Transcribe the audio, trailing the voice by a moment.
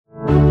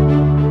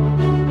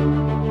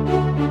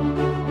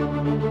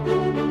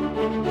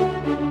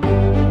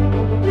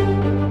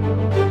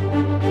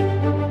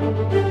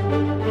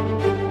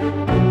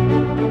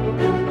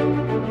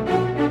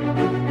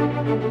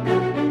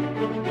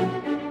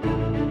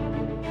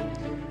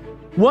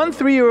One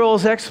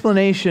 3-year-old's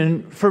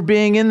explanation for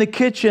being in the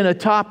kitchen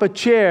atop a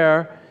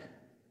chair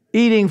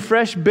eating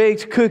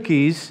fresh-baked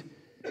cookies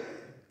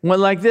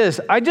went like this: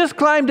 I just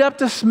climbed up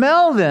to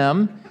smell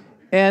them,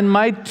 and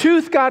my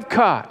tooth got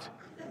caught.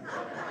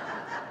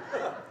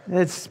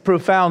 It's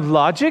profound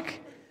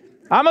logic.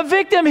 I'm a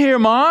victim here,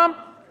 Mom.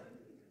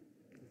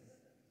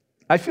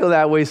 I feel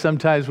that way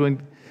sometimes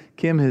when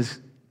Kim has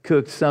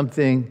cooked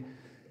something,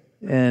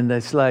 and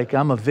it's like,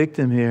 I'm a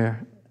victim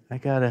here. I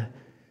gotta,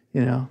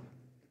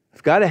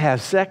 I've got to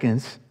have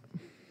seconds.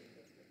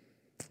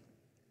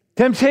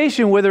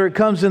 Temptation, whether it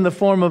comes in the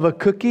form of a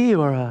cookie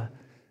or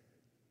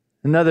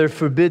another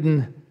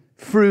forbidden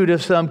fruit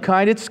of some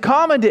kind, it's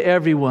common to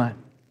everyone.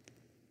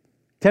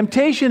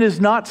 Temptation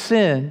is not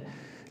sin,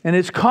 and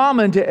it's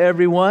common to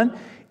everyone.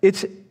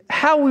 It's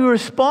how we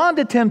respond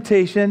to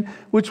temptation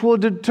which will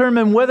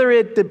determine whether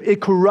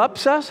it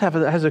corrupts us,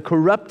 has a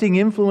corrupting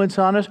influence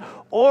on us,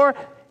 or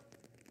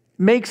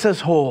makes us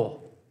whole.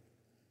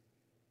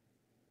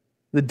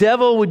 The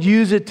devil would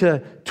use it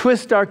to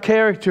twist our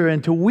character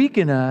and to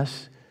weaken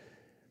us.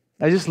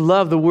 I just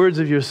love the words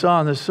of your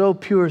song. They're so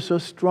pure, so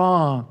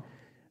strong.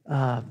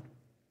 And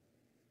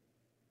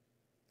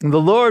the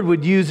Lord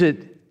would use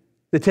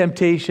the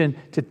temptation,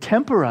 to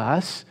temper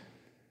us,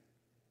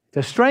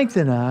 to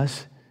strengthen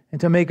us,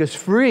 and to make us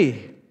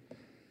free.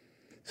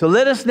 So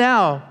let us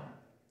now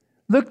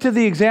look to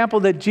the example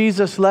that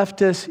Jesus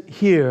left us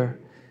here.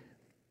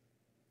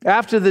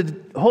 After the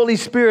Holy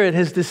Spirit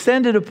has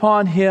descended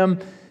upon him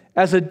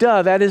as a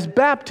dove at his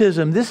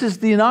baptism. This is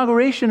the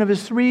inauguration of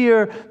his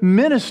 3-year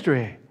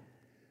ministry.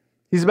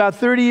 He's about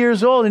 30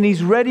 years old, and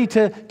he's ready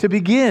to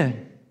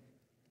begin.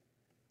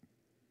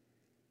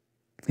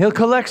 He'll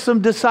collect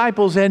some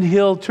disciples, and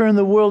he'll turn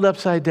the world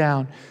upside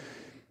down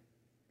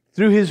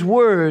through his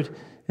word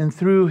and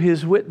through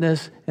his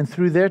witness and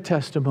through their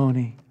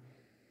testimony.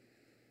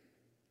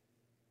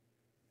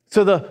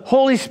 So the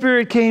Holy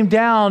Spirit came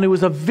down. It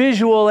was a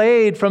visual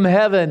aid from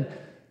heaven,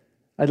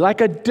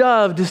 like a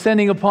dove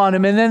descending upon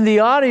him. And then the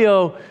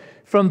audio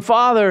from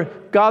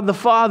God the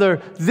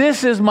Father,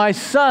 "This is my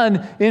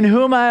Son in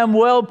whom I am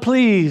well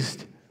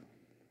pleased."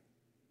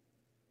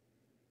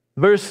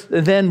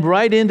 Then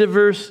right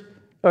into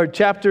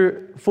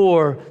chapter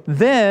 4.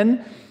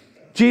 Then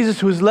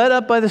Jesus was led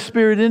up by the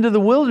Spirit into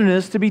the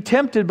wilderness to be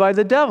tempted by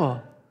the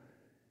devil.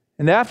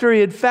 And after he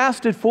had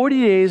fasted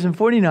 40 days and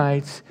 40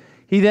 nights,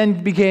 he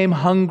then became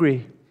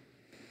hungry.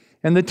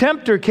 And the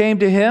tempter came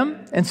to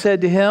him and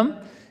said to him,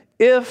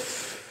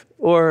 "If,"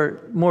 or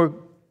more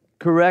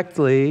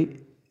correctly,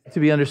 to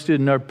be understood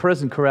in our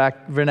present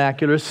correct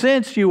vernacular,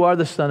 "since you are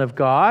the Son of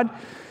God,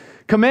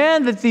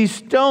 command that these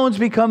stones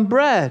become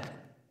bread."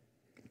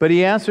 But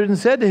he answered and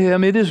said to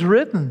him, "It is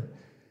written,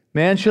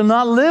 man shall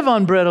not live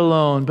on bread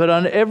alone, but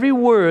on every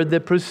word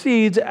that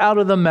proceeds out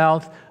of the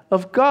mouth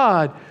of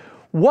God."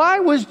 Why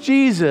was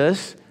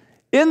Jesus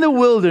in the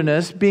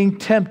wilderness being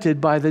tempted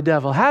by the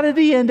devil? How did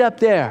he end up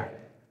there?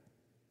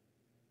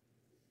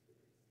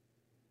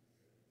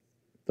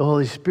 The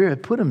Holy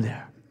Spirit put him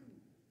there.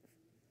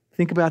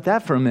 Think about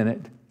that for a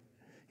minute.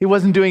 He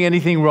wasn't doing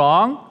anything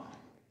wrong.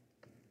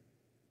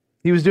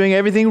 He was doing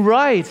everything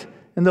right.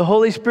 And the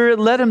Holy Spirit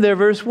led him there.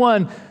 Verse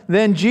 1,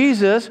 then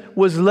Jesus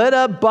was led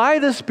up by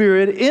the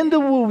Spirit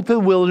into the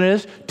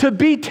wilderness to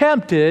be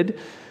tempted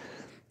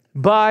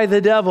by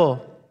the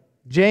devil.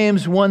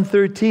 James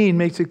 1:13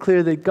 makes it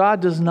clear that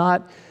God does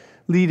not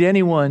lead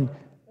anyone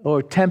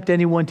or tempt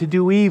anyone to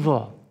do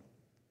evil.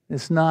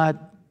 It's not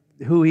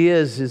who he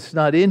is. It's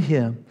not in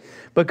him.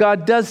 But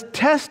God does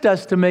test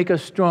us to make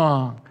us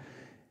strong.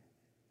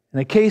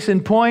 And a case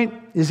in point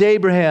is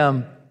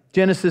Abraham.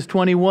 Genesis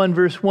 21,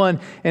 verse 1.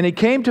 And it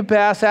came to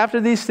pass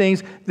after these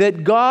things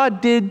that God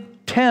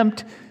did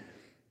tempt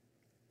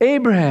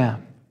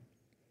Abraham.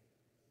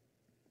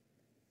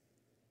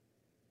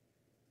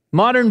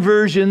 Modern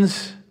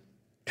versions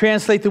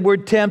translate the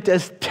word tempt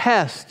as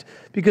test,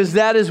 because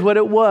that is what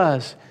it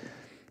was.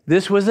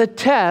 This was a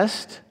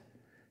test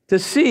to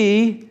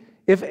see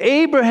if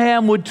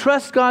Abraham would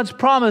trust God's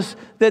promise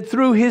that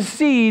through his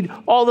seed,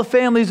 all the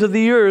families of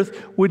the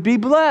earth would be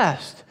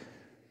blessed.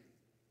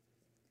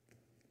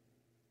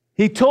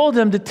 He told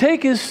him to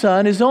take his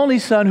son, his only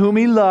son, whom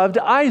he loved,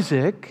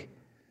 Isaac.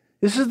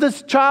 This is the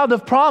child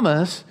of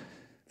promise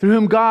through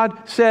whom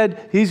God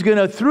said he's going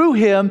to, through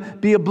him,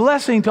 be a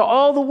blessing to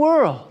all the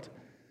world.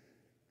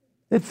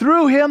 That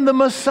through him, the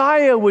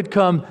Messiah would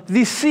come,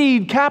 the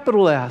seed,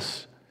 capital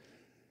S.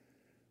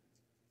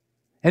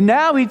 And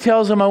now he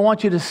tells him, I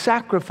want you to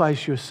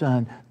sacrifice your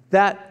son,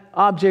 that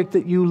object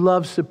that you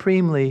love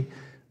supremely,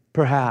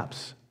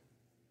 perhaps.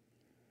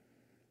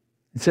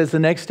 It says the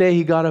next day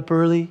he got up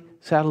early,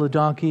 saddled a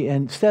donkey,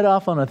 and set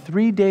off on a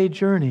 3-day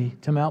journey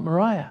to Mount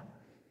Moriah.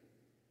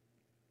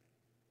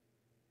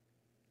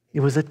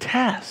 It was a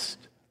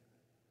test.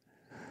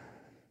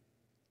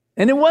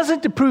 And it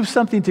wasn't to prove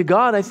something to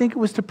God. I think it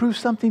was to prove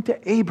something to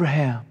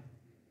Abraham.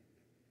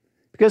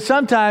 Because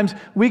sometimes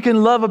we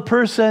can love a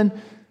person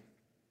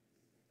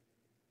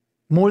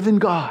more than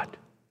God.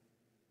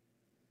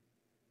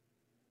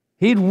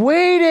 He'd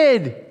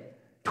waited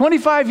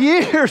 25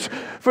 years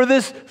for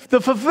the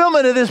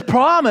fulfillment of this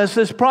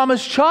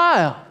promised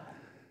child.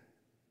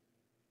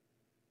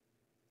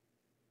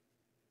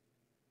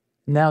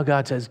 Now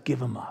God says,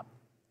 give him up.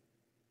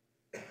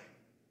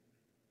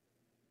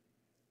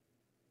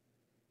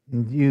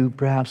 And you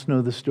perhaps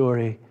know the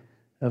story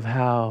of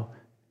how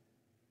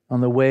on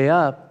the way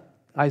up,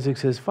 Isaac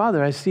says,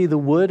 Father, I see the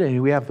wood,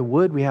 and we have the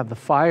wood, we have the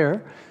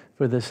fire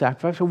for the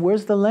sacrifice. So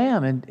where's the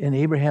lamb? And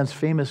Abraham's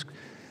famous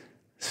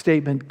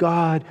statement,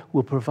 God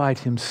will provide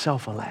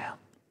himself a lamb.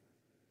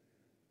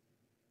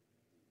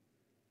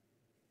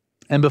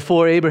 And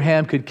before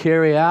Abraham could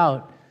carry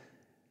out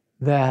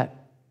that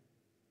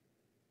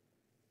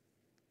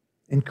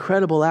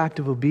incredible act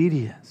of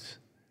obedience,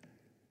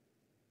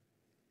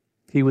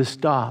 he was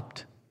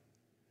stopped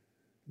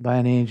by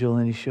an angel,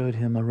 and he showed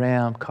him a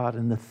ram caught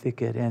in the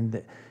thicket.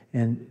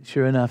 And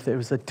sure enough, there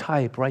was a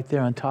type right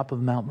there on top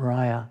of Mount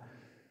Moriah.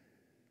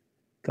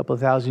 A couple of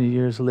thousand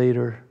years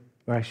later,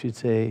 or I should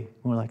say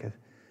more like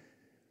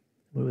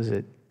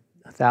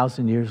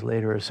 1,000 years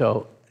later or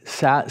so,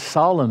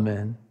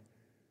 Solomon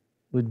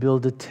would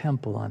build a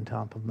temple on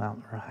top of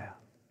Mount Moriah.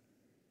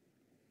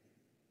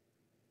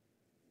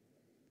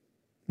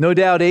 No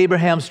doubt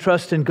Abraham's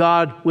trust in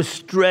God was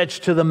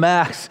stretched to the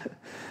max.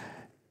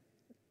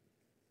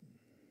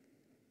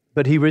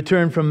 But he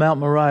returned from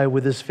Mount Moriah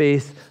with his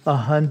faith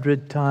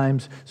 100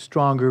 times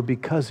stronger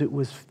because it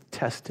was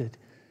tested.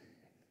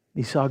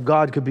 He saw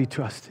God could be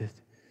trusted.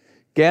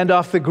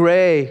 Gandalf the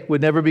Grey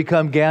would never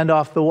become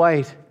Gandalf the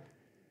White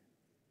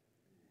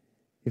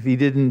if he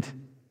didn't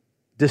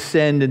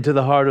descend into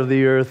the heart of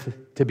the earth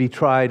to be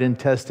tried and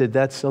tested.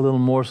 That's a little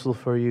morsel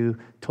for you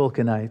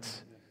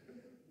Tolkienites.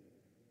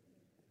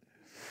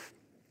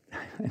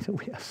 I know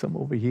we have some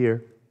over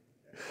here.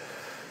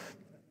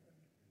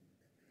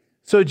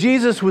 So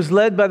Jesus was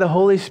led by the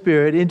Holy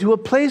Spirit into a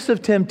place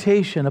of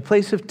temptation, a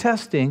place of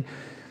testing,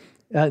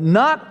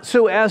 not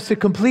so as to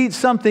complete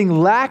something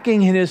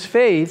lacking in his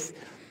faith,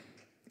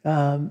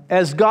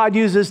 as God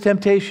uses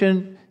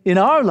temptation in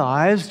our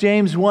lives.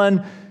 James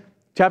 1,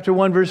 chapter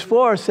 1, verse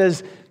 4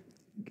 says,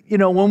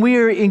 when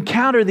we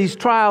encounter these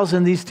trials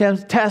and these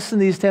tests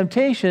and these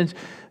temptations,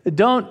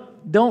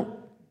 don't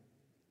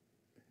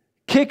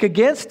kick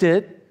against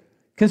it.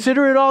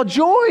 Consider it all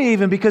joy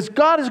even, because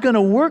God is going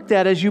to work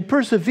that as you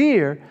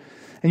persevere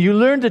and you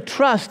learn to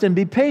trust and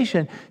be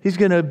patient. He's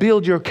going to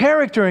build your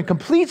character and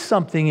complete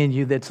something in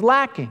you that's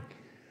lacking.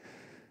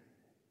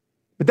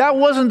 But that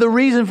wasn't the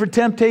reason for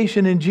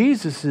temptation in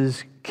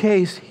Jesus'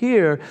 case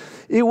here.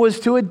 It was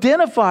to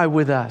identify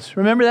with us.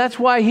 Remember, that's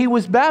why he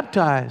was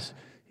baptized.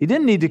 He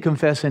didn't need to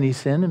confess any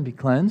sin and be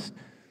cleansed.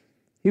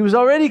 He was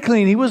already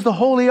clean. He was the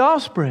holy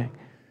offspring.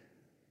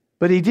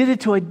 But he did it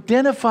to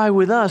identify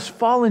with us,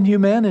 fallen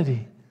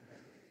humanity.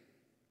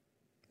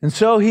 And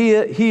so he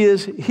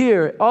is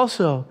here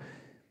also.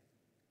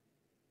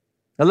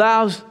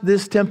 Allows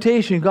this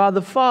temptation, God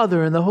the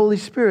Father and the Holy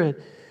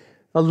Spirit,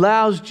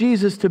 allows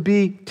Jesus to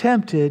be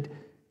tempted,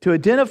 to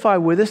identify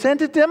with us, and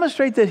to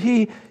demonstrate that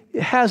he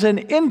has an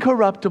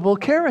incorruptible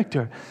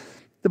character.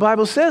 The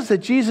Bible says that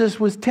Jesus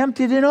was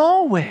tempted in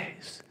all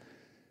ways.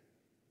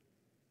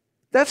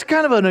 That's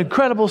kind of an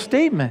incredible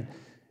statement,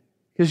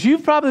 because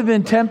you've probably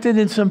been tempted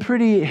in some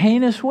pretty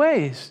heinous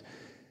ways.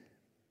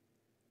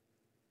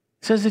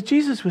 It says that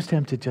Jesus was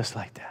tempted just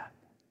like that,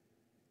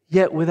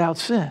 yet without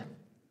sin.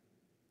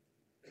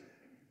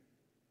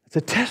 It's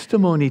a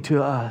testimony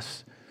to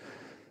us.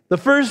 The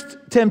first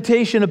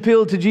temptation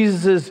appealed to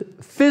Jesus'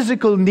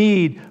 physical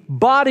need,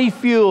 body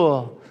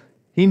fuel.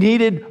 He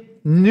needed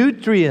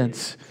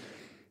nutrients.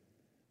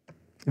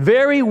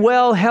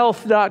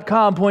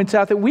 VeryWellHealth.com points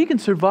out that we can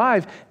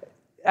survive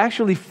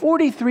actually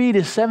 43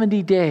 to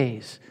 70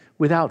 days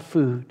without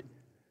food.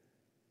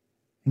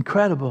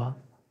 Incredible.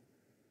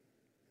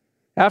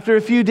 After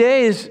a few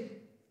days,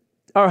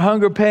 our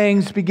hunger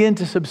pangs begin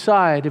to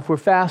subside if we're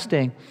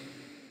fasting.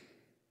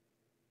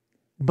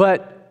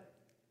 But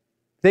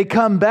they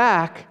come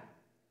back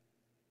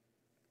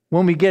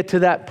when we get to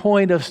that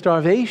point of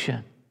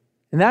starvation.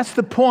 And that's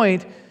the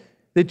point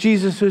that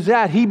Jesus was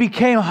at. He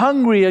became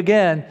hungry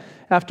again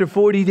after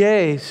 40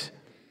 days.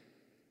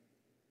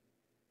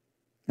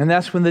 And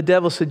that's when the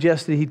devil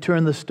suggested he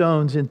turn the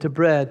stones into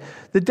bread.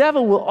 The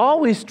devil will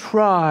always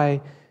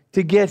try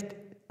to get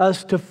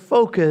us to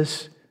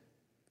focus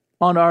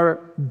on our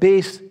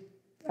base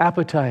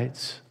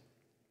appetites.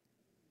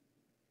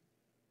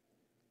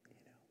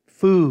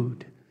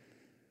 Food,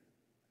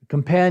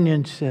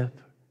 companionship,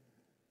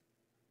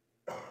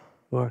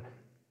 or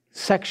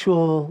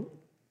sexual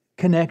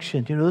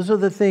connection. Those are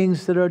the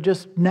things that are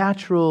just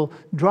natural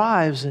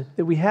drives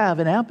that we have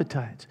and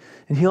appetites.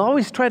 And he'll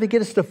always try to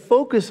get us to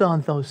focus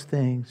on those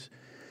things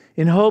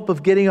in hope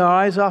of getting our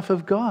eyes off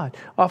of God,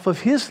 off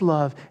of his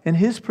love and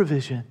his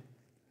provision.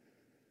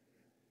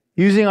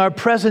 Using our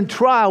present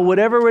trial,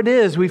 whatever it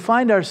is we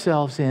find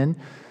ourselves in,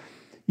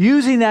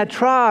 using that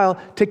trial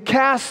to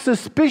cast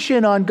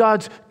suspicion on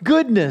God's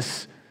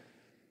goodness,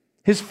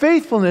 his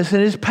faithfulness,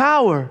 and his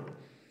power.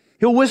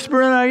 He'll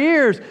whisper in our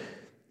ears,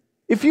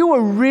 if you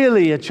were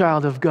really a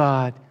child of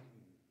God,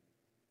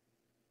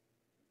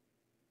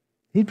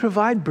 He'd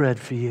provide bread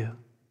for you.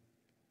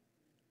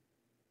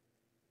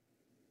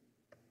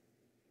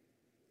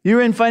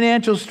 You're in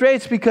financial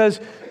straits because,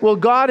 well,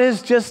 God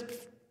has just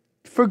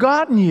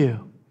forgotten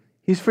you.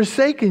 He's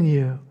forsaken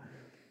you.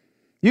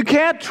 You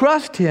can't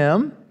trust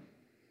Him.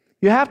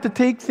 You have to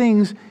take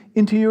things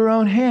into your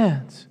own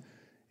hands.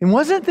 And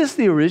wasn't this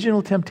the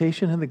original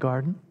temptation in the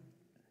garden?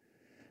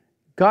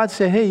 God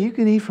said, hey, you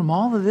can eat from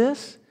all of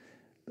this,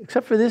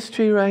 except for this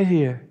tree right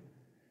here.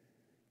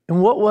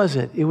 And what was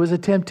it? It was a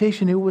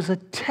temptation. It was a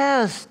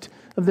test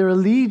of their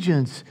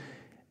allegiance.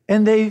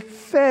 And they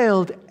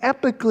failed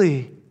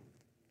epically.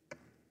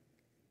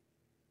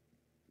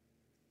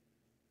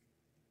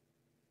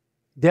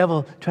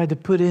 Devil tried to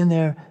put in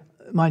there,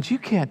 mind you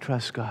can't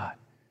trust God.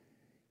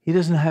 He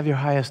doesn't have your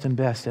highest and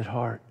best at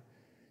heart.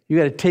 You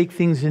got to take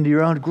things into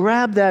your own.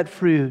 Grab that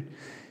fruit.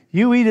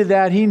 You eat of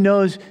that, He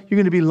knows you're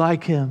going to be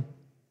like Him,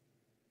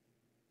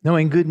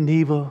 knowing good and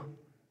evil.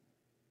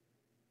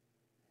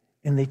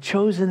 And they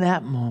chose in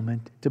that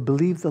moment to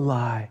believe the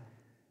lie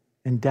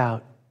and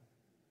doubt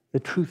the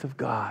truth of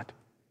God.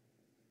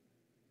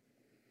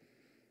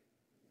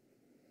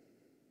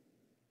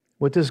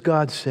 What does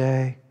God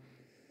say?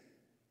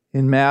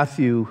 In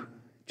Matthew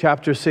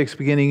chapter 6,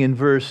 beginning in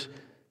verse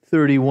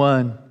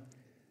 31,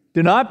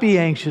 do not be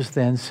anxious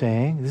then,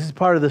 saying, this is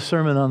part of the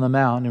Sermon on the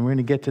Mount, and we're going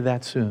to get to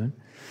that soon.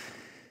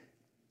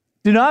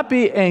 Do not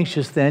be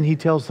anxious then, He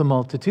tells the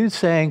multitude,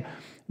 saying,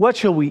 what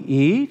shall we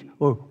eat?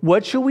 Or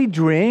what shall we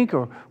drink?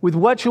 Or with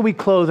what shall we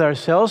clothe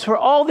ourselves? For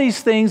all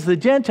these things the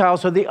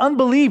Gentiles or the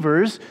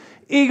unbelievers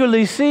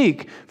eagerly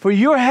seek. For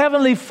your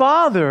heavenly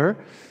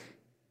Father,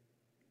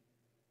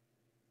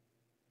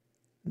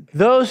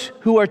 those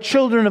who are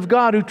children of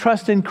God who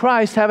trust in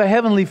Christ have a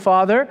heavenly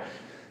Father.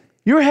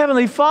 Your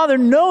heavenly Father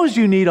knows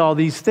you need all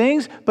these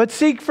things, but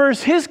seek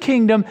first His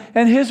kingdom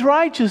and His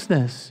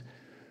righteousness.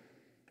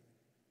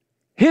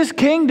 His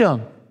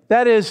kingdom,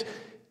 that is,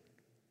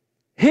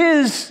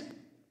 His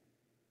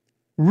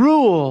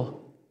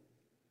rule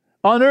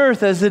on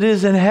earth as it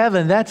is in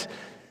heaven. That's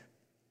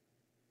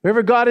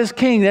wherever God is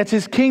king, that's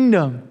His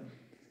kingdom.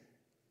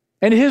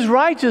 And His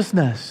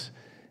righteousness.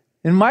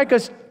 And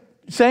Micah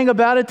sang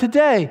about it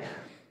today.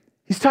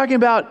 He's talking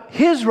about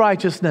His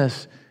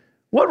righteousness.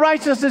 What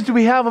righteousness do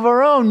we have of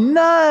our own?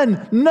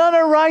 None. None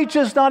are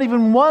righteous, not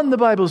even one, the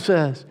Bible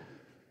says.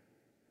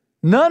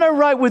 None are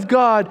right with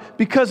God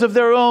because of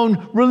their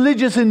own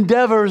religious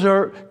endeavors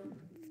or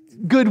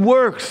good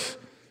works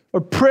or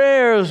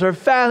prayers or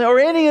fasting or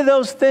any of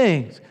those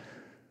things.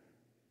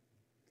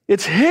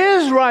 It's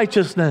His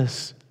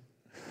righteousness.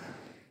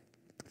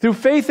 Through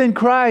faith in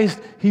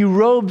Christ, He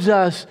robes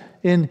us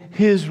in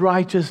His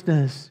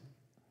righteousness.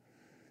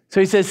 So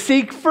He says,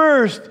 seek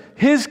first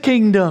His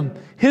kingdom,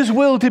 His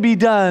will to be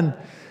done,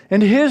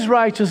 and His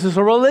righteousness,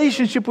 a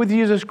relationship with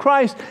Jesus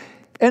Christ.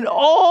 And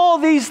all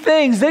these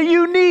things that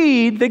you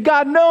need, that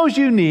God knows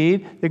you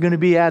need, they're going to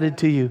be added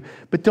to you.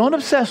 But don't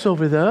obsess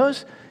over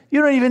those.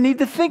 You don't even need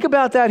to think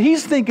about that.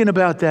 He's thinking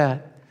about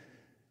that.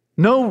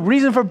 No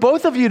reason for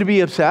both of you to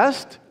be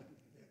obsessed.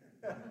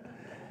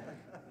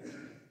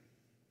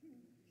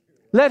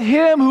 Let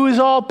Him who is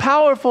all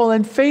powerful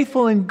and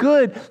faithful and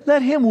good,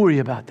 let Him worry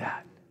about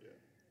that.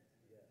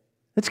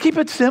 Let's keep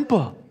it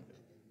simple.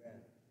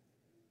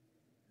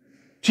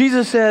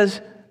 Jesus says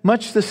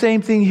much the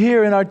same thing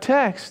here in our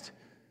text.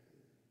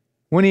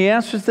 When He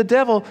answers the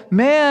devil,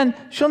 man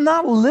shall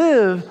not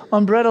live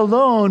on bread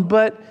alone,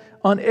 but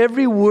on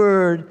every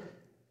word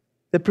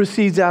that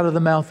proceeds out of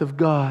the mouth of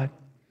God.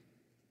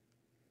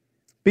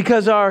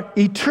 Because our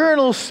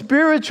eternal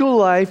spiritual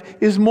life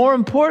is more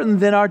important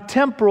than our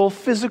temporal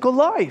physical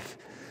life.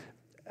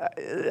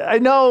 I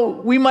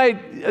know we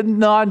might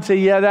nod and say,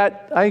 yeah,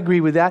 I agree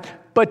with that.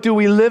 But do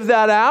we live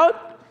that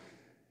out?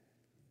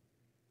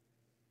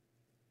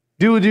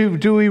 Do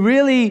we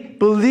really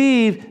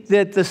believe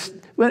that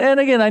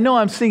and again, I know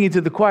I'm singing to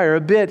the choir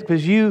a bit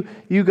because you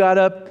got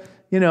up,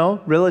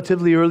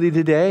 relatively early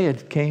today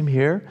and came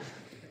here.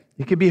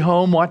 You could be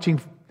home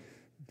watching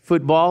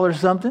football or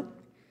something,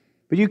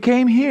 but you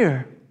came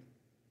here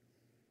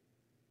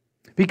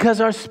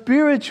because our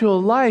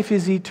spiritual life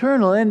is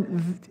eternal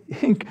and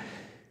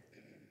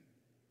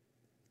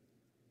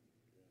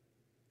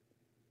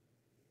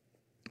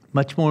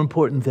much more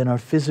important than our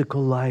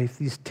physical life.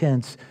 These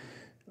tents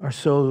are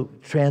so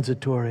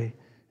transitory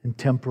and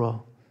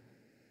temporal.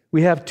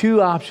 We have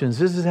two options.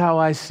 This is how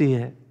I see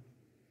it.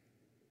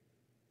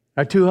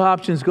 Our two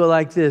options go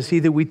like this.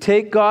 Either we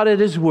take God at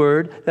His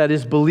word, that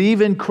is,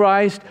 believe in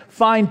Christ,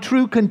 find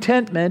true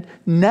contentment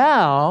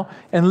now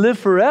and live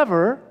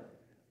forever.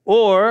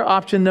 Or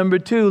option number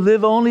two,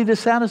 live only to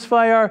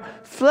satisfy our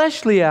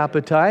fleshly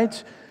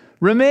appetites,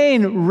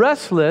 remain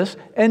restless,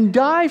 and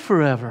die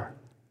forever.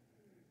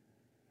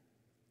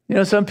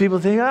 Some people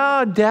think,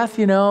 death,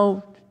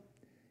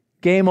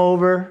 game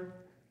over.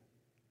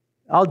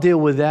 I'll deal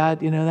with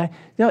that,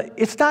 No,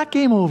 it's not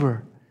game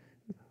over.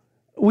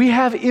 We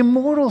have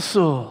immortal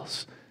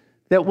souls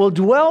that will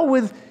dwell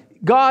with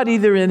God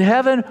either in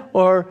heaven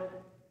or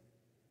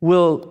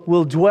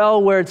will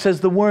dwell where it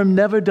says the worm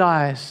never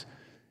dies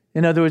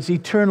In other words,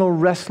 eternal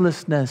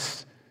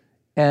restlessness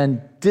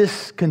and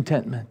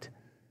discontentment.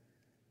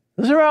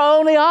 Those are our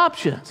only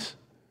options.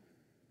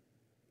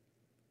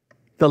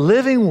 The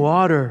living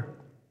water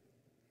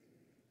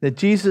that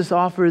Jesus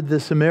offered the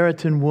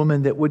Samaritan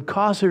woman that would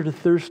cause her to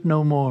thirst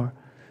no more.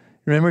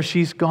 Remember,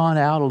 she's gone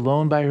out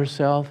alone by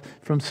herself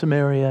from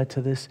Samaria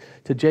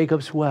to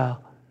Jacob's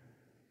well.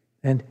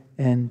 And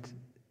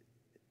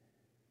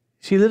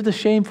she lived a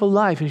shameful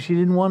life, and she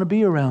didn't want to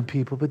be around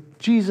people. But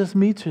Jesus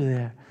meets her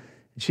there.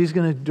 And she's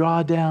going to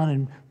draw down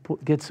and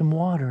get some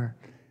water.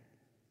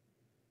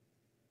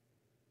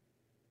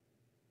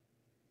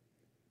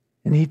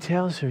 And he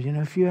tells her,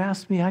 if you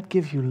asked me, I'd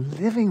give you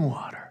living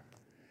water,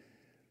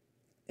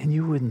 and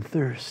you wouldn't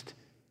thirst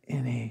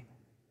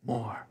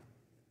anymore.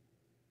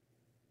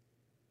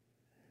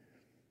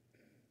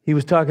 He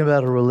was talking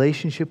about a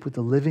relationship with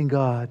the living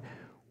God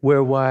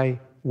whereby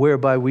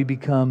we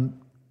become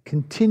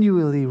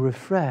continually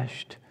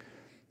refreshed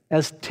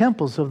as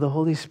temples of the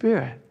Holy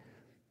Spirit.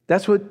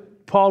 That's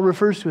what Paul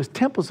refers to as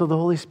temples of the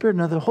Holy Spirit.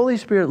 Now, the Holy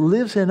Spirit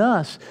lives in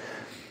us,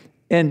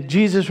 and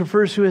Jesus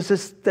refers to it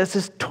as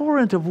this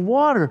torrent of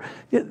water.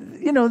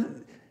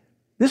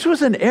 This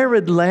was an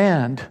arid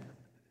land,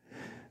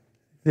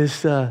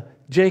 this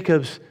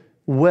Jacob's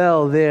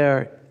well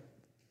there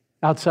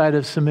outside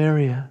of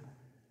Samaria.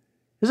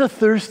 It was a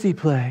thirsty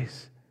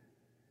place.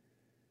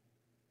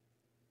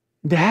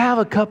 To have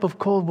a cup of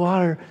cold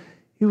water,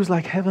 it was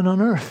like heaven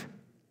on earth.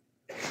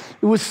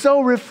 It was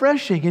so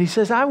refreshing. And he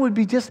says, I would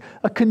be just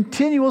a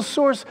continual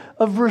source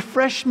of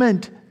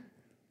refreshment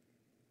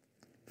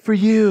for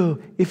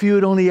you if you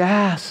would only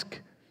ask.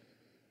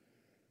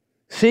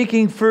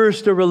 Seeking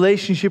first a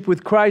relationship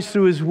with Christ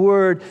through His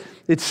Word,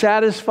 it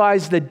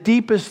satisfies the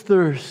deepest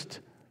thirst.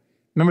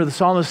 Remember, the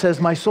psalmist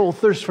says, my soul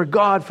thirsts for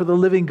God, for the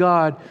living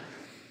God.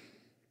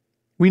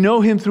 We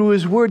know Him through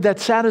His Word that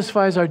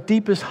satisfies our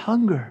deepest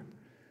hunger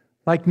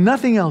like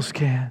nothing else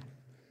can.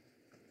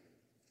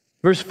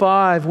 Verse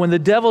 5,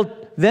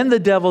 then the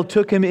devil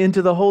took him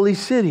into the holy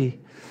city,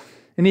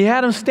 and he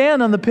had him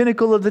stand on the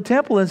pinnacle of the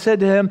temple and said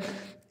to him,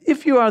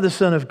 if you are the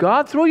Son of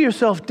God, throw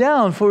yourself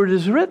down, for it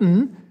is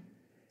written,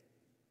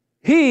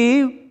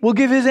 He will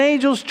give His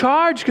angels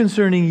charge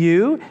concerning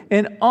you,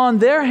 and on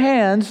their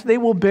hands they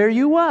will bear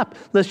you up,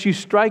 lest you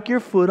strike your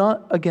foot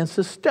against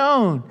a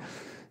stone.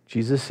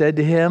 Jesus said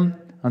to him,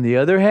 on the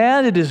other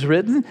hand, it is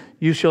written,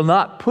 you shall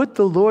not put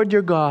the Lord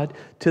your God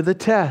to the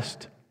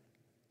test.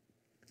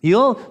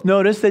 You'll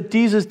notice that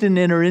Jesus didn't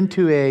enter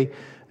into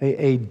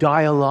a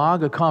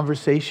dialogue, a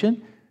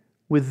conversation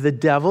with the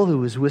devil who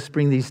was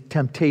whispering these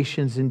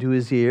temptations into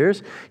his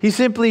ears. He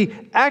simply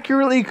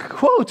accurately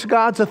quotes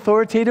God's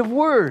authoritative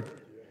word,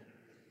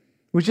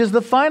 which is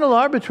the final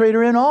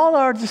arbitrator in all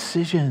our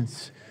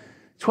decisions.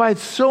 That's why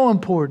it's so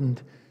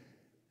important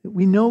that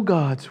we know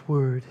God's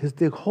word,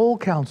 the whole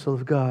counsel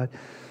of God.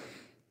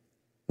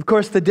 Of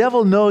course, the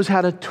devil knows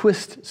how to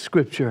twist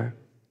Scripture.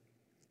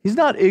 He's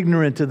not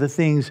ignorant of the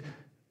things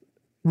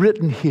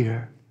written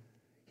here.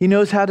 He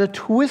knows how to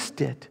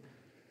twist it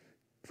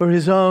for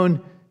his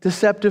own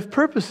deceptive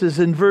purposes.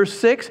 In verse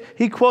 6,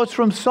 he quotes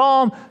from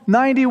Psalm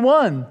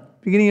 91,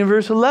 beginning in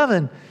verse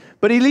 11.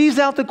 But he leaves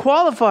out the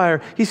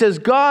qualifier. He says,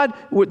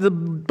 the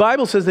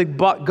Bible says that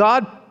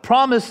God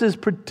promises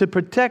to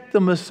protect the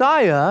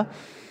Messiah,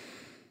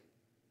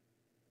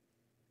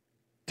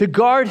 to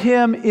guard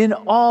him in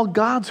all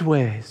God's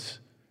ways.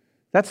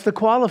 That's the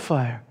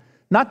qualifier.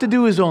 Not to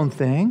do his own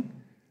thing,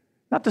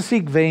 not to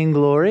seek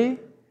vainglory.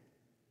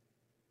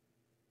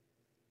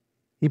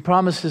 He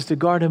promises to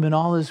guard him in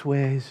all his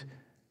ways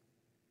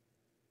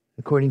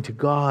according to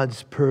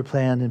God's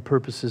plan and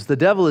purposes. The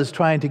devil is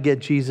trying to get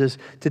Jesus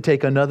to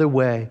take another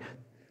way.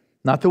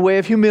 Not the way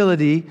of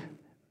humility,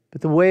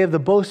 but the way of the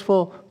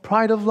boastful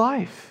pride of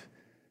life.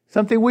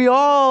 Something we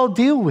all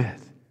deal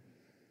with.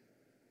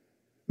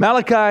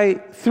 Malachi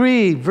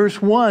 3,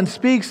 verse 1,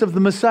 speaks of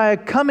the Messiah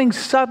coming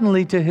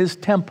suddenly to His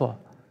temple.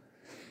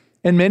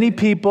 And many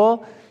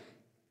people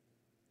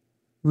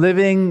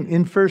living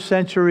in first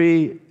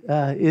century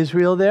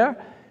Israel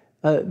there,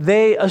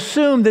 they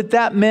assumed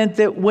that meant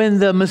that when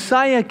the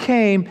Messiah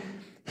came,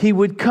 He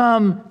would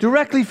come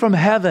directly from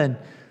heaven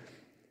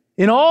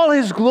in all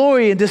His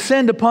glory and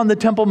descend upon the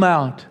Temple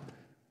Mount,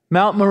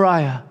 Mount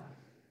Moriah.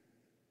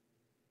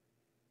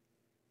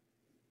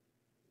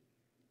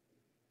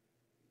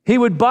 He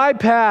would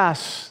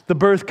bypass the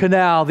birth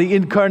canal, the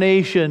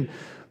incarnation,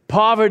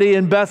 poverty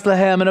in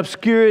Bethlehem and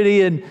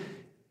obscurity in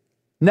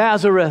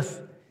Nazareth.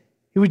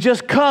 He would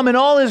just come in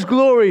all His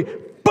glory,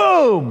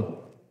 boom!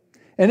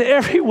 And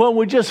everyone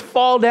would just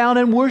fall down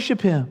and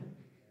worship Him.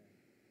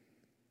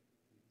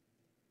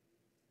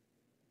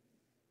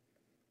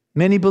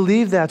 Many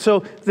believe that. So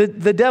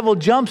the devil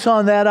jumps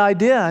on that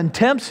idea and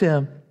tempts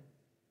him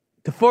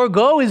to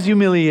forego his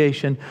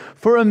humiliation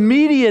for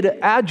immediate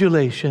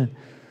adulation.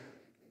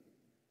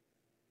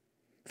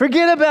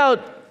 Forget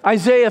about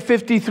Isaiah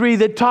 53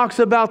 that talks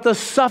about the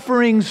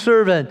suffering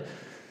servant.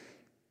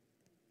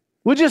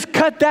 We'll just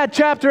cut that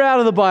chapter out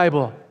of the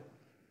Bible.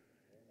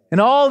 and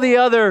all the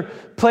other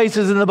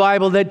places in the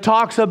Bible that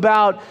talks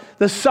about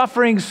the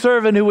suffering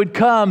servant who would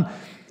come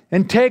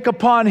and take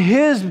upon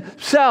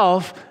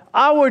himself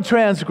our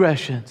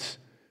transgressions.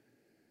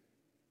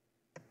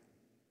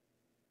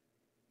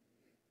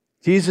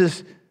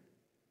 Jesus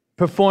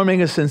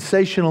performing a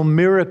sensational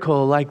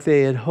miracle like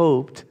they had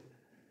hoped,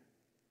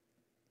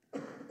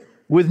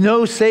 with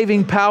no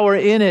saving power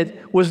in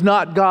it, was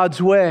not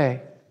God's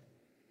way.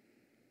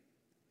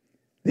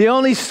 The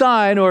only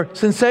sign or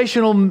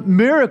sensational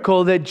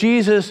miracle that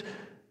Jesus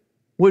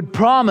would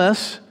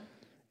promise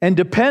and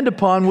depend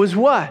upon was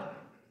what?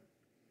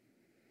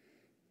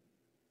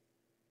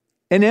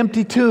 An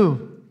empty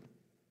tomb.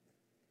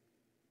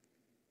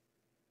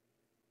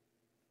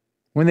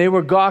 When they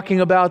were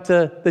gawking about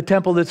the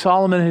temple that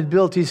Solomon had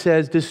built, he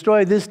says,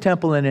 destroy this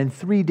temple and in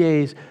 3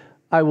 days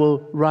I will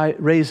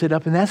raise it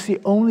up. And that's the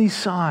only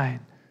sign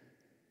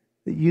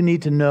that you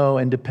need to know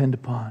and depend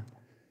upon,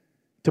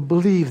 to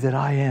believe that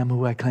I am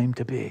who I claim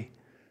to be.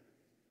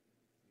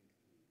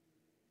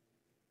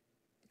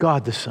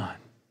 God the Son.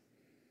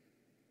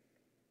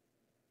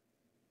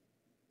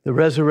 The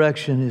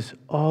resurrection is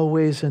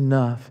always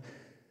enough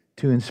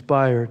to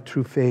inspire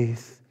true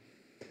faith.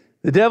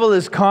 The devil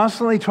is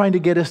constantly trying to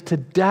get us to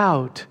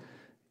doubt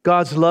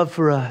God's love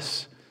for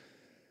us.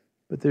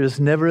 But there is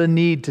never a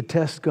need to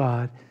test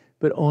God,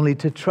 but only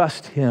to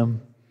trust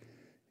Him.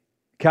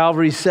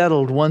 Calvary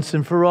settled once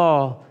and for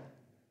all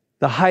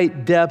the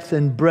height, depth,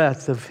 and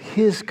breadth of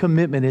His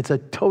commitment. It's a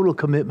total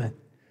commitment.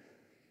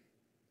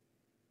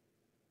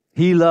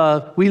 We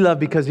love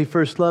because He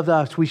first loved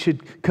us. We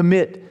should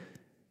commit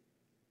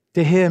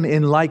to Him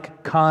in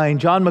like kind.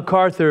 John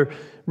MacArthur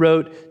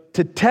wrote,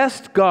 to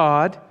test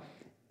God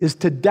is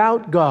to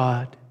doubt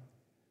God.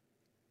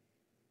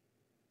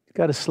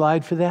 Got a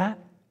slide for that?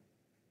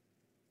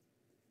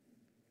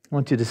 I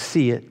want you to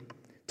see it.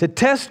 To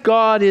test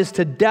God is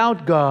to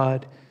doubt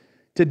God.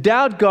 To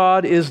doubt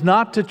God is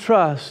not to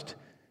trust.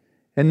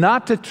 And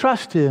not to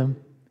trust Him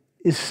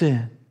is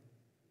sin.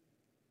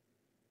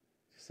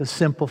 It's a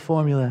simple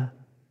formula.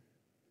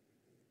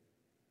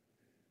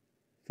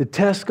 To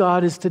test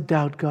God is to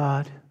doubt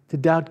God. To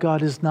doubt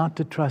God is not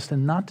to trust.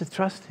 And not to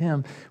trust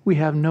Him, we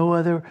have no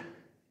other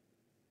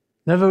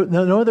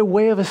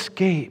way of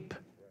escape.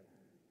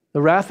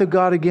 The wrath of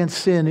God against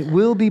sin, it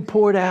will be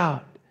poured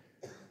out.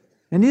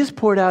 And is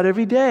poured out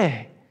every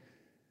day.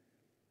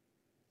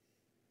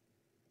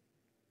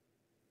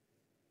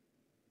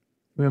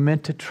 We're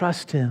meant to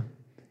trust Him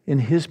in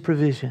His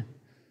provision.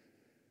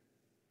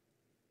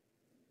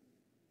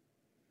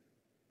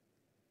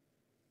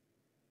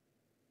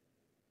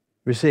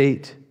 Verse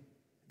 8,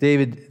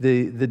 David,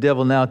 the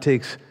devil now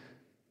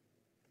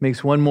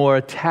makes one more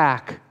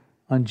attack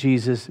on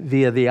Jesus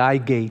via the eye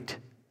gate.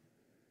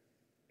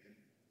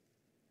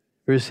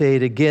 Verse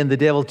 8, again, the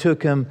devil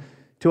took him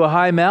to a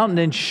high mountain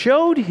and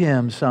showed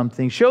him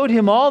something, showed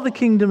him all the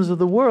kingdoms of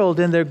the world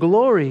and their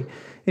glory.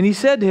 And he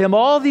said to him,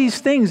 all these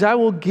things I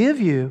will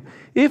give you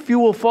if you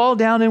will fall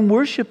down and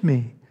worship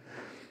me.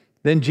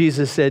 Then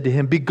Jesus said to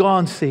him,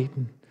 begone,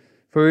 Satan,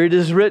 for it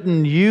is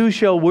written, you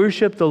shall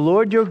worship the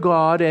Lord your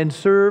God and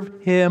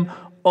serve Him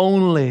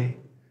only.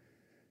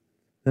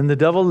 Then the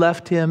devil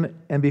left him,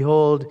 and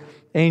behold,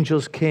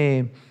 angels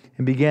came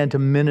and began to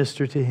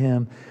minister to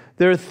him.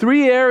 There are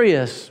 3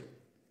 areas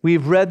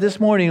we've read this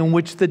morning in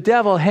which the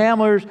devil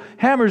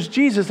hammers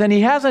Jesus, and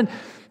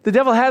the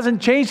devil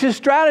hasn't changed his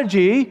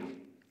strategy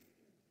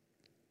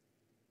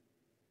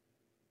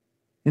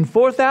in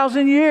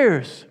 4,000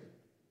 years.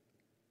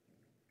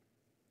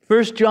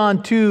 1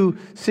 John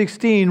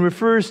 2:16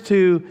 refers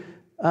to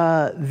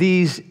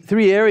these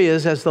 3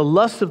 areas as the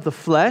lust of the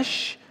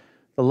flesh,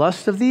 the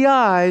lust of the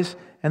eyes,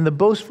 and the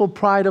boastful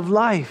pride of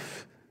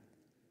life.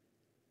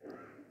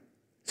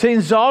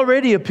 Satan's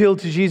already appealed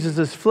to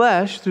Jesus'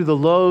 flesh through the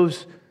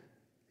loaves.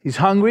 He's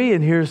hungry,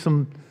 and here's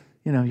some,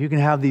 you can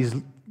have the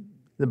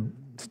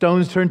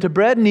stones turned to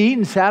bread and eat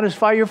and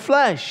satisfy your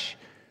flesh.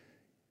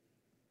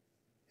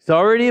 He's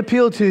already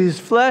appealed to his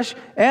flesh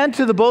and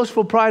to the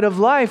boastful pride of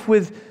life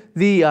with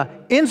the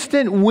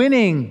instant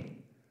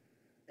winning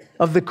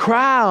of the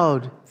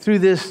crowd through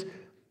this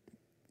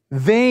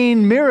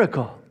vain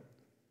miracle,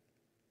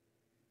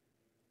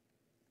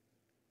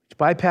 which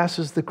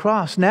bypasses the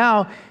cross.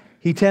 Now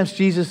he tempts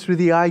Jesus through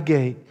the eye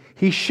gate.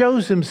 He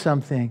shows him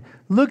something.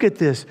 Look at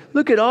this.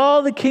 Look at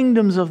all the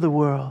kingdoms of the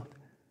world,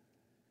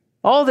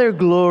 all their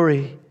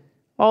glory,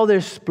 all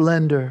their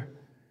splendor.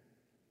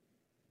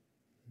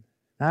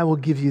 I will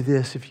give you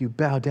this if you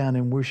bow down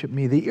and worship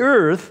me. The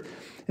earth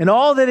and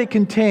all that it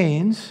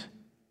contains,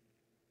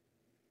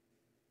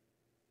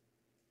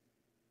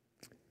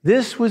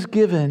 this was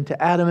given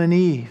to Adam and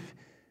Eve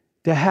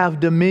to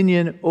have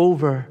dominion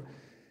over.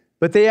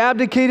 But they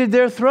abdicated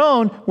their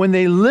throne when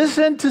they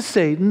listened to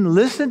Satan,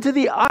 listened to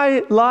the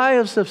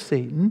lies of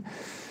Satan,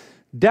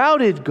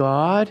 doubted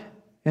God,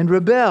 and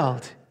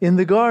rebelled in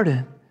the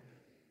garden.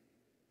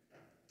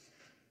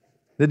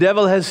 The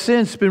devil has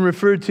since been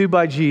referred to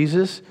by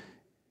Jesus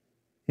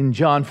in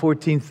John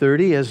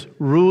 14:30 as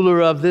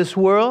ruler of this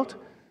world,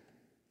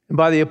 and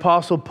by the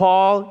Apostle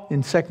Paul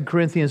in 2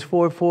 Corinthians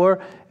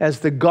 4:4 as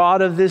the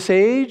god of this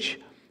age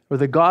or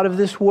the god of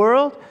this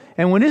world.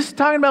 And when it's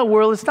talking about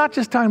world, it's not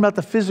just talking about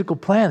the physical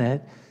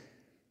planet,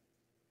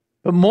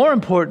 but more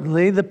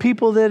importantly, the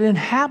people that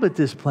inhabit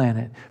this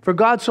planet. For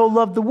God so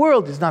loved the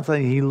world. It's not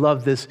saying he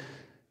loved this,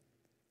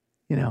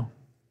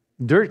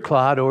 dirt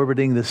clod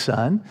orbiting the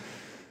sun.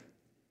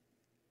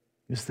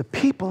 It's the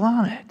people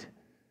on it.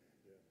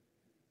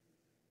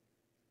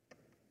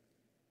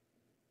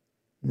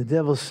 And the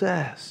devil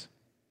says,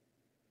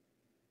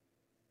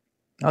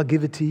 I'll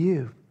give it to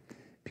you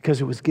because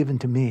it was given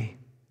to me.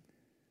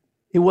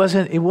 It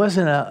wasn't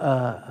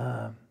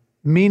a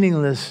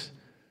meaningless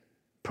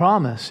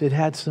promise. It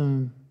had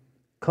some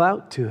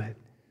clout to it.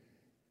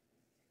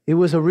 It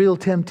was a real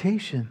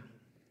temptation.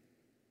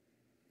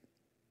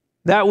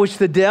 That which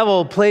the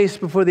devil placed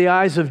before the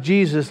eyes of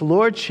Jesus,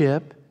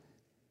 lordship,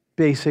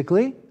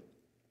 basically,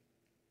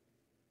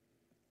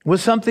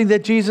 was something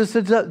that Jesus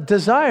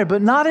desired,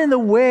 but not in the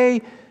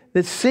way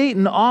that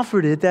Satan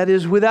offered it, that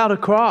is, without a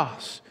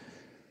cross.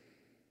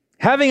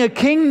 Having a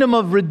kingdom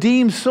of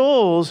redeemed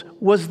souls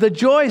was the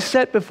joy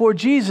set before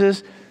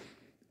Jesus,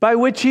 by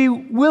which he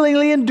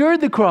willingly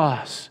endured the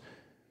cross.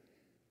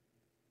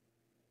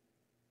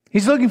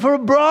 He's looking for a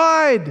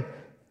bride,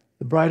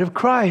 the bride of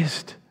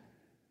Christ.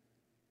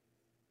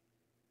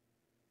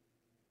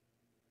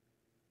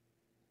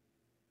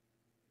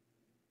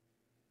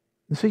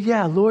 And so,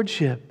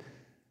 lordship,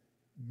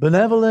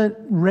 benevolent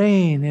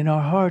reign in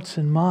our hearts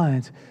and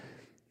minds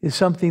is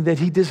something that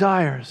he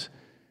desires.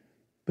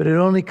 But it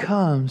only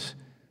comes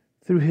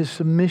through his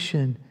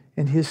submission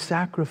and his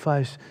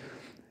sacrifice.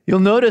 You'll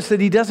notice that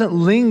he doesn't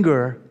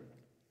linger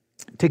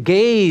to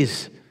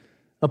gaze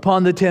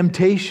upon the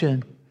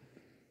temptation.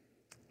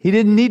 He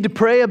didn't need to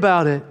pray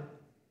about it.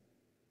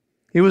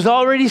 It was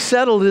already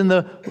settled in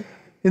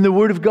the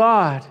Word of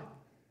God.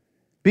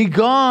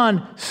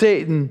 Begone,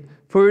 Satan,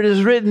 for it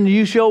is written,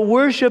 you shall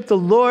worship the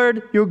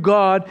Lord your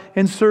God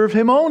and serve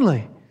him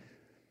only.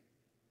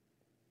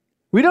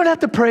 We don't have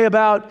to pray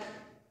about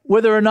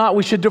whether or not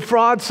we should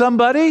defraud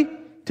somebody,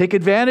 take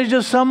advantage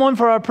of someone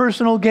for our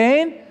personal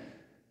gain.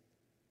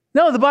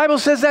 No, the Bible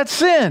says that's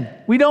sin.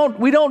 We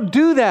don't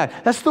do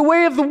that. That's the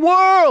way of the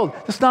world.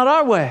 That's not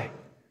our way.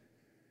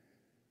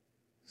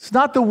 It's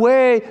not the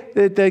way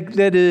that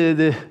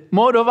the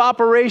mode of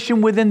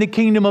operation within the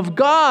kingdom of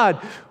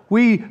God.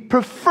 We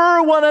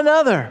prefer one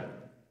another.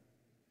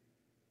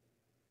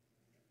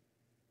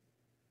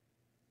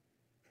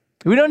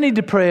 We don't need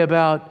to pray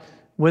about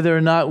whether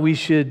or not we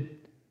should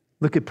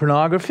look at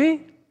pornography,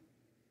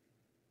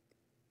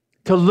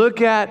 to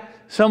look at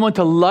someone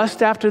to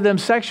lust after them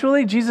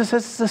sexually. Jesus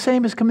says it's the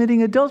same as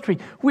committing adultery.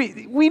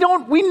 We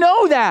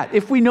know that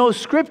if we know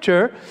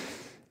Scripture.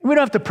 We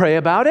don't have to pray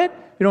about it.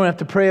 We don't have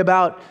to pray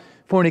about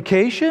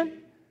fornication,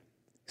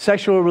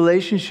 sexual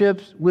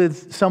relationships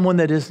with someone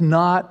that is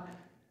not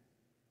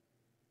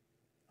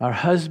our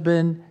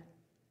husband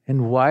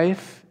and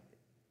wife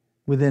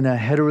within a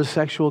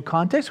heterosexual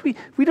context. We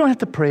don't have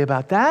to pray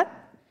about that.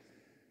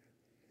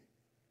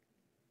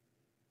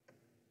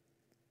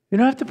 We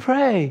don't have to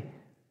pray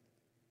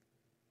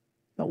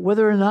about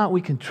whether or not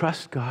we can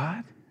trust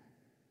God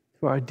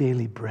for our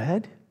daily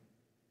bread.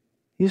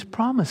 He has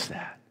promised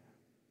that.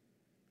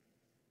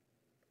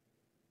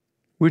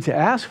 We're to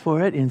ask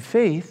for it in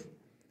faith,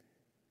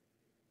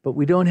 but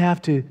we don't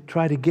have to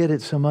try to get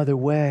it some other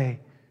way.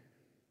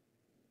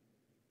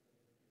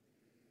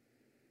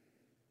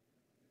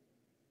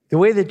 The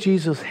way that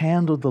Jesus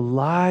handled the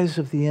lies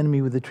of the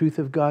enemy with the truth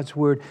of God's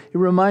Word, it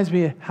reminds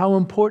me of how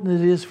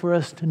important it is for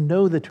us to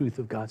know the truth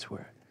of God's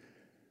Word.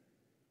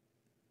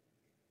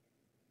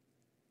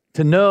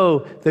 To know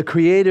the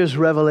Creator's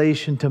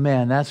revelation to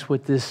man. That's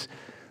what this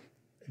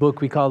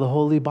book we call the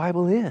Holy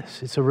Bible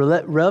is. It's a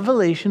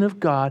revelation of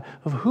God,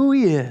 of who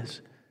He is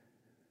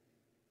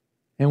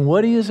and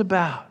what He is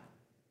about.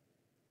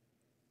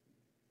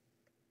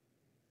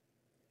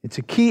 It's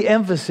a key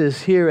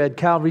emphasis here at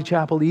Calvary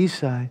Chapel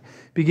Eastside,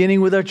 beginning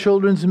with our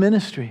children's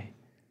ministry.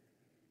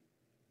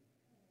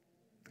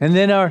 And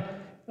then our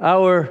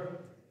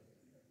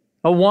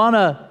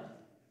Awana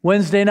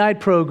Wednesday night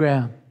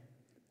program.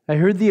 I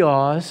heard the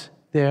awes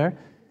there.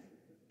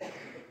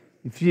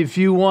 If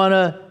you want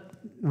to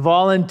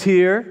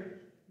volunteer,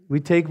 we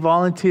take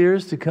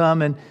volunteers to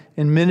come and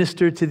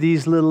minister to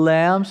these little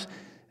lambs,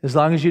 as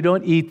long as you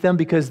don't eat them,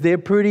 because they're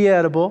pretty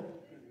edible.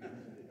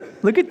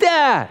 Look at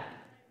that.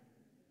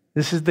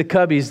 This is the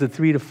cubbies, the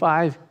 3 to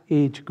 5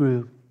 age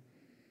group.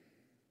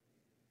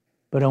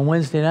 But on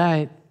Wednesday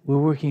night, we're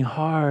working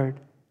hard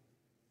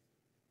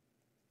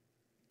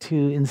to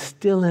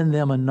instill in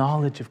them a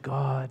knowledge of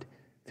God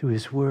through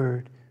His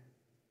Word.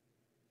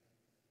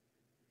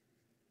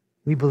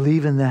 We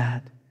believe in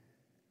that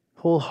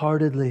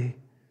wholeheartedly.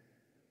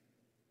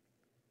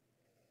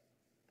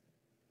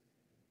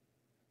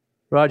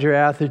 Roger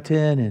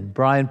Atherton and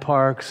Brian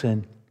Parks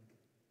and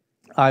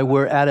I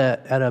were at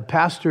a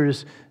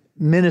pastor's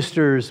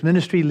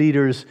ministry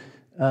leaders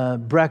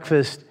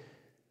breakfast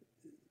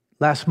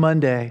last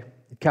Monday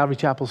at Calvary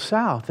Chapel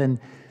South, and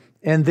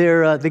And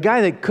the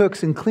guy that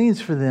cooks and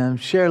cleans for them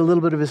shared a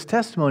little bit of his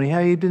testimony,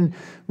 how he'd been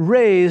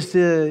raised,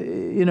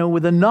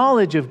 with a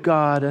knowledge of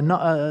God,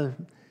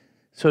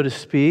 so to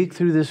speak,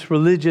 through this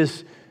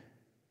religious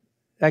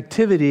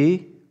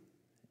activity,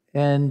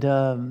 and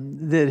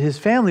that his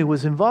family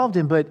was involved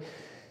in. But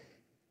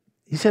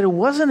he said it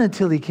wasn't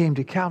until he came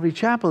to Calvary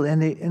Chapel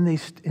and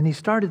he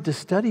started to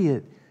study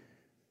it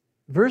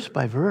verse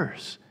by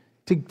verse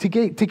to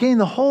gain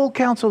the whole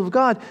counsel of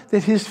God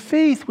that his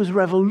faith was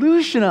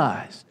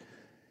revolutionized.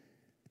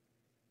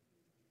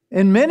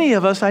 And many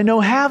of us, I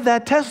know, have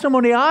that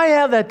testimony. I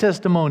have that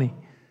testimony.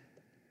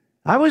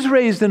 I was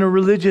raised in a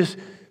religious,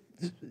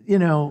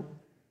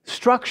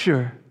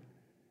 structure,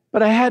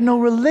 but I had no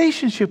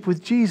relationship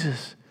with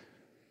Jesus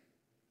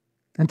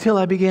until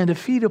I began to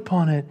feed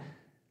upon it,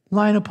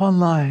 line upon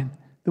line,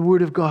 the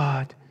Word of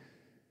God.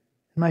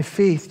 And my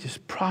faith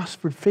just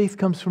prospered. Faith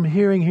comes from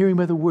hearing, hearing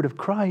by the Word of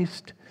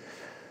Christ.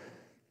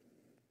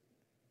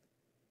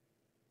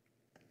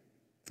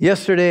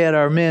 Yesterday at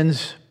our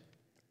men's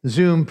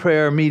Zoom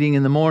prayer meeting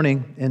in the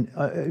morning, and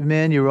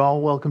men, you're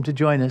all welcome to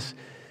join us.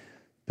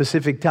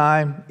 Pacific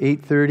time,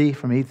 8:30,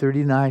 from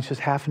 8:30 to 9, it's just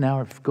half an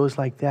hour. It goes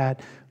like that.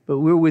 But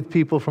we're with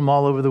people from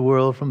all over the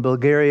world, from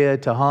Bulgaria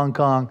to Hong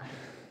Kong,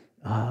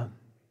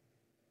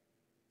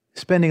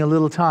 spending a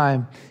little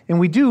time. And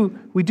we do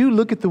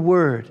look at the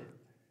Word.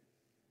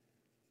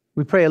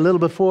 We pray a little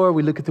before,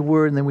 we look at the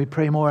Word, and then we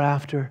pray more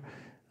after.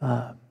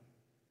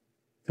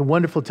 It's a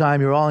wonderful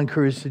time. You're all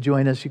encouraged to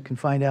join us. You can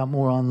find out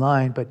more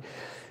online. But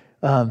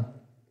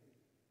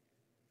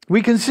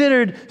we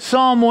considered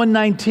Psalm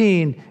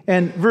 119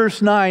 and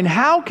verse 9.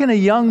 How can a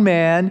young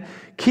man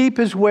keep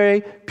his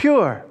way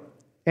pure?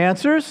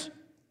 Answers?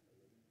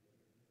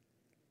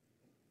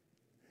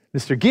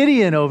 Mr.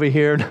 Gideon over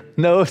here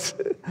knows.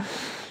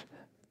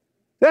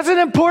 That's an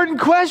important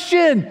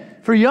question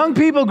for young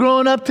people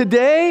growing up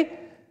today.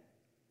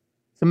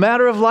 It's a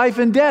matter of life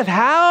and death.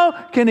 How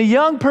can a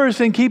young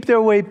person keep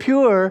their way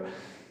pure?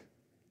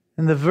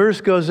 And the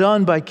verse goes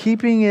on, by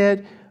keeping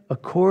it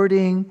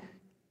according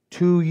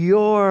to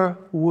your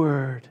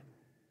word.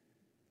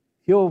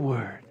 Your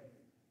word.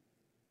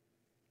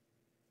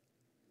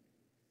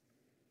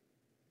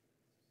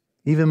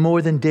 Even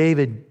more than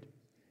David,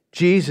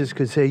 Jesus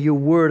could say, your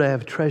word I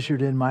have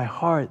treasured in my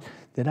heart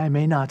that I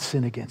may not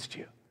sin against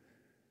you.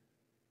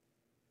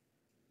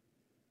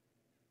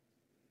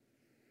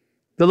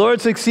 The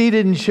Lord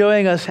succeeded in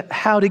showing us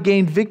how to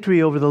gain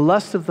victory over the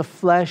lust of the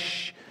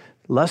flesh,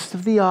 lust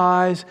of the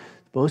eyes,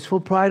 boastful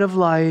pride of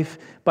life,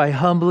 by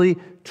humbly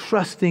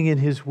trusting in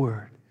His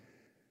word.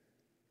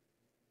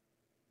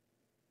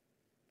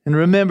 And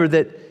remember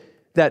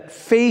that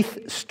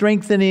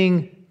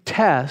faith-strengthening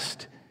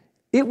test,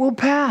 it will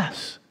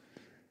pass.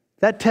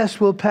 That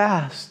test will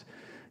pass.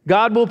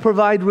 God will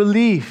provide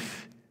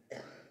relief,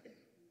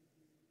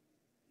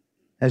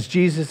 as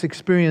Jesus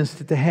experienced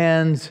at the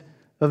hands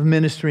of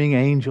ministering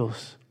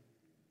angels.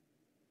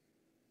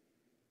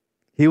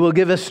 He will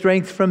give us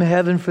strength from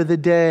heaven for the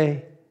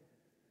day.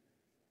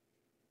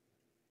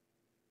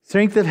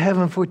 Strength of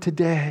heaven for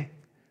today.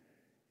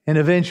 And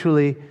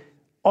eventually,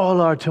 all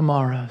our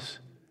tomorrows.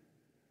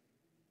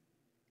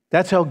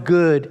 That's how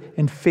good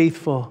and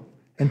faithful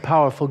and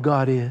powerful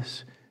God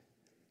is.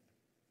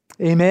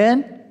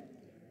 Amen?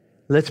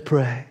 Let's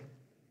pray.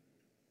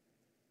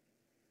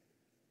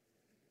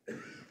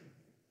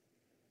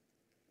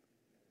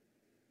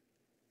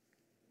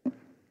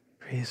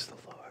 Praise the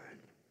Lord.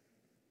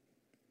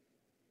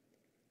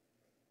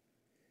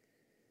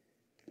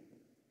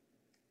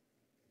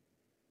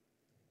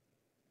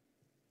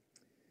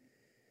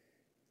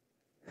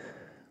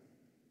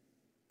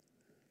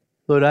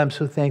 Lord, I'm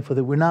so thankful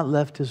that we're not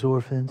left as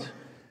orphans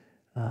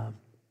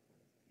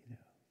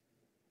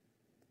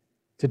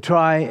to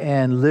try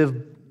and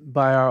live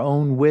by our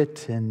own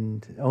wit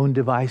and own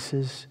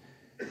devices,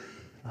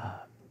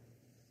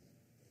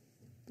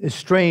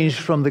 estranged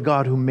from the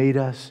God who made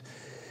us.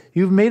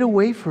 You've made a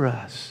way for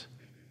us.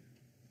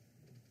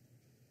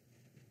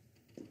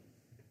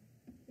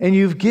 And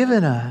you've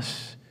given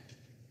us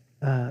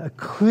a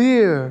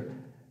clear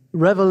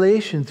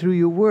revelation through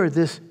your word,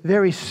 this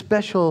very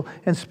special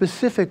and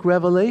specific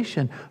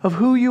revelation of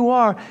who you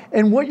are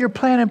and what your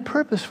plan and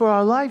purpose for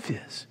our life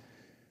is.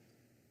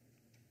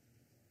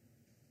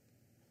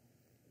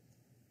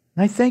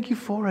 And I thank you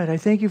for it. I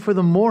thank you for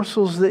the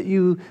morsels that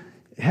you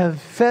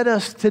have fed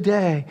us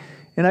today.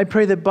 And I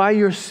pray that by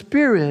your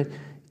Spirit,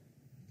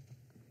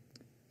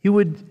 you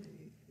would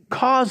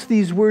cause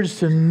these words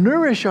to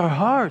nourish our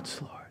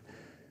hearts,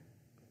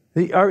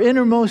 Lord, our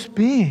innermost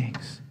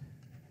beings,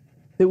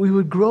 that we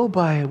would grow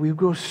by it, we would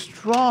grow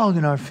strong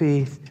in our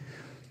faith,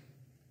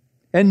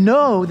 and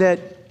know that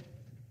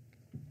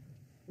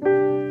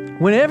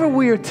whenever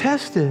we are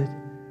tested,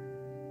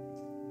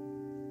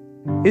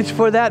 it's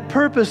for that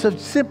purpose of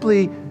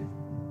simply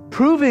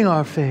proving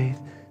our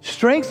faith,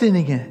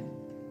 strengthening it,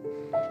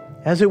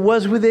 as it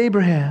was with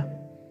Abraham.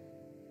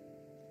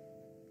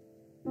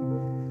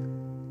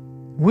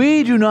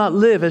 We do not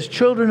live as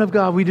children of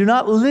God. We do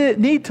not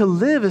need to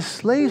live as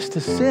slaves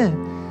to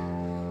sin.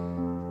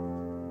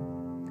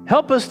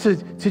 Help us to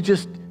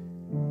just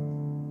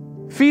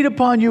feed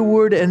upon your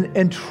word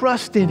and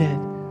trust in it.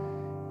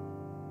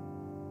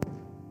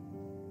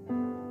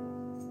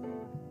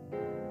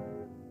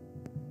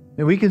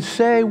 And we can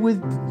say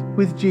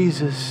with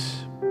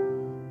Jesus,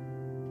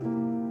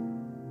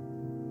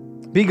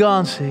 be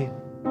gone, Satan.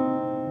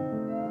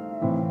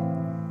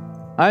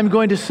 I'm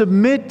going to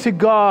submit to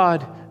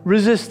God,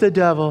 resist the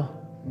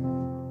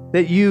devil,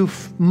 that you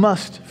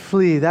must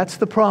flee. That's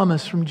the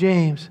promise from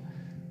James.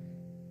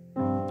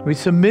 We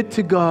submit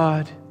to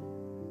God,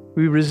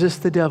 we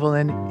resist the devil,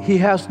 and he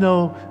has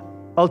no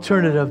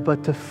alternative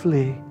but to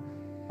flee.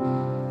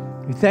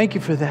 We thank you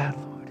for that,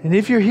 Lord. And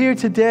if you're here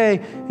today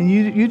and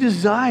you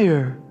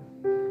desire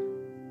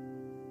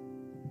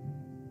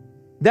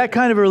that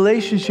kind of a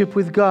relationship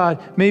with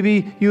God,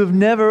 maybe you have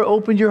never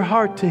opened your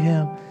heart to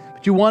him,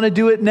 but you want to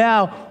do it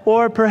now,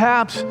 or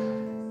perhaps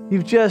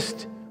you've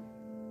just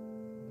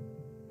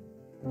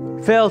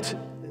felt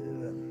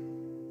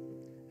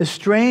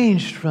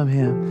estranged from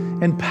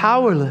him and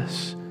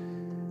powerless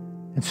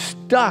and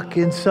stuck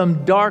in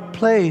some dark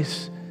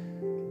place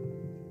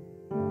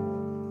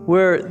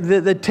where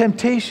the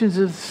temptations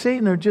of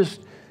Satan are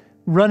just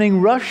running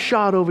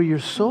roughshod over your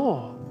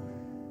soul.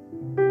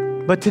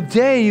 But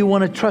today you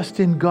want to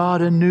trust in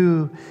God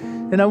anew.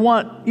 And I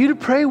want you to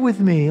pray with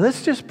me.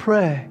 Let's just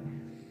pray.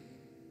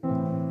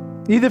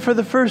 Either for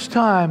the first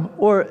time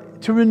or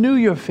to renew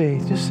your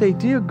faith. Just say,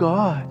 dear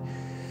God,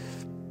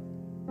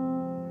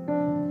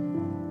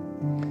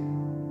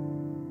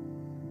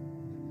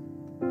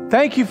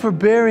 thank you for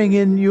bearing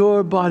in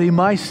your body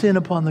my sin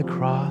upon the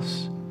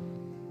cross.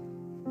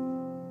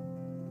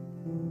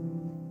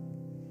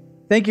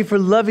 Thank you for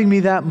loving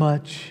me that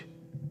much.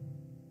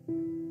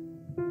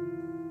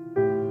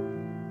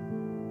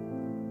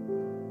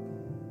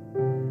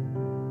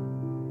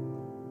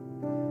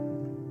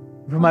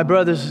 For my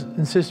brothers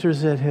and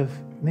sisters that have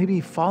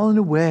maybe fallen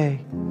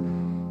away,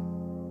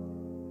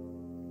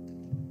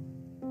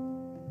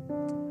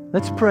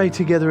 let's pray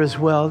together as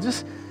well.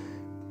 Just,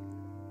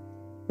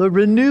 Lord,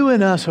 renew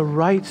in us a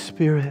right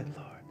spirit,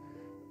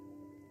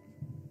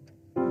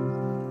 Lord.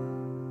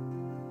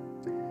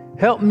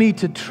 Help me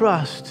to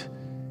trust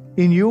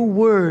in your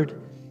word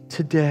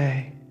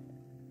today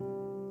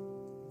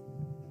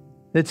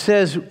that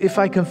says, if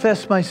I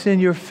confess my sin,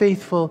 you're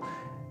faithful,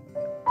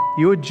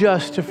 you're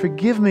just to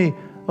forgive me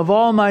of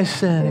all my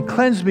sin and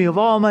cleanse me of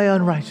all my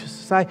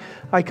unrighteousness.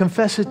 I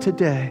confess it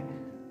today.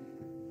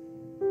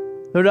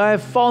 Lord, I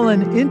have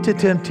fallen into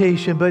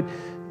temptation,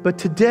 but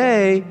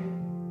today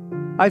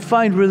I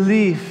find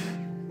relief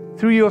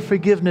through your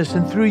forgiveness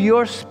and through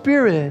your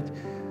Spirit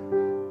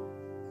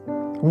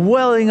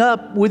welling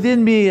up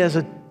within me as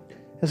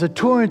a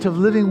torrent of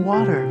living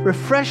water.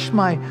 Refresh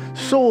my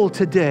soul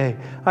today,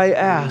 I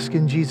ask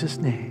in Jesus'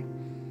 name.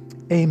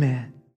 Amen.